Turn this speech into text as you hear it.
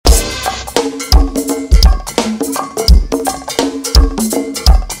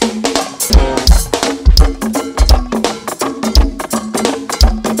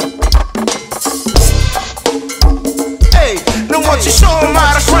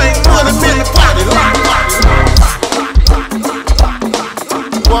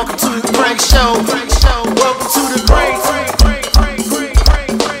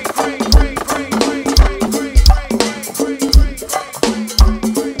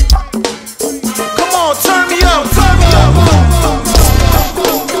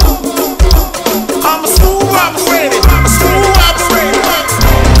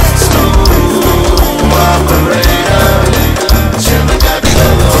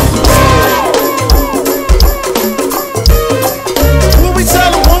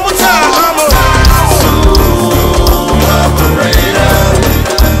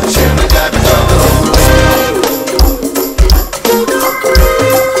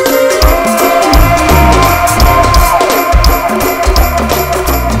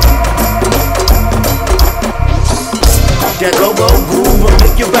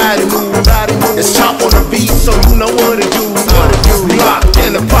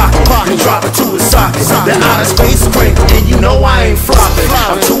the outer space sprint, and you know I ain't flopping.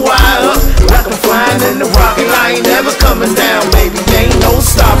 I'm too high up, like I'm flying in the rocket. I ain't never coming down, baby, ain't no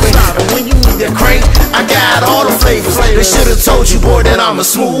stopping. And when you need that crank, I got all the flavors. They should've told you, boy, that I'm a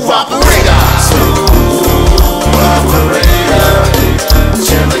smooth operator. Smooth operator.